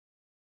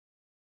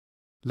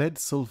Lead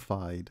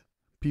sulfide,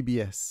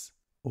 PBS,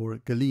 or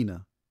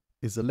galena,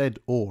 is a lead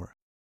ore.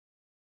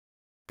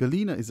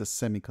 Galena is a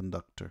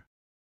semiconductor.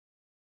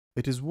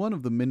 It is one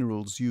of the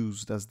minerals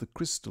used as the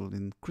crystal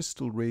in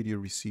crystal radio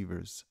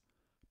receivers,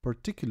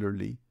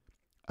 particularly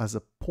as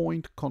a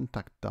point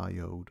contact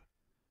diode,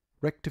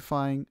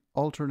 rectifying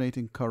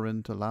alternating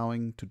current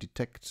allowing to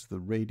detect the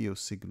radio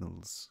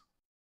signals.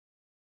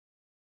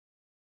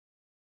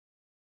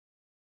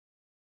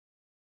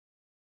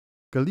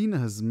 Galena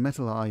has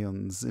metal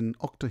ions in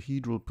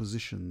octahedral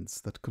positions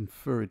that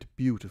confer it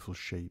beautiful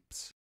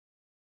shapes.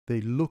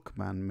 They look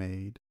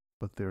man-made,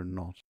 but they're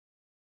not.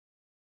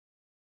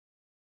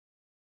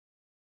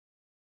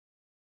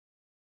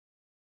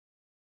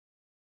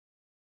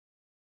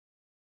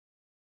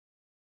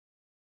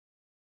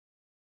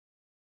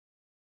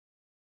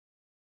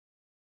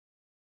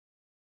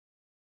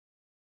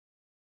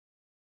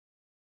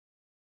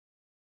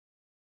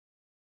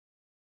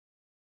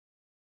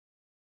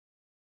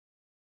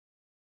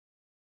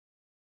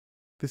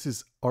 This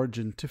is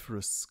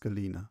argentiferous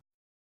galena.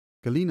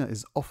 Galena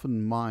is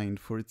often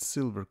mined for its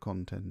silver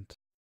content.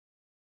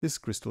 This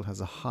crystal has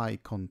a high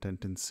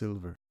content in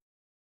silver.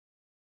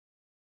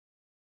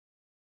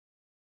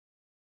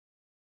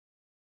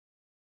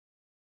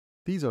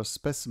 These are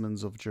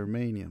specimens of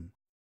germanium.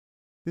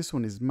 This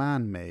one is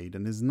man-made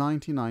and is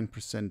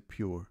 99%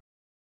 pure.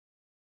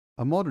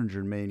 A modern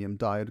germanium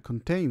diode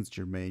contains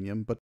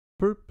germanium, but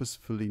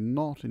purposefully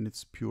not in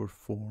its pure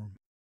form.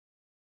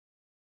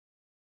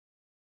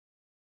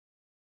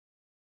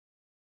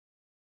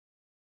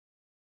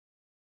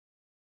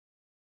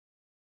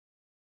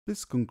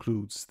 This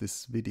concludes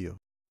this video.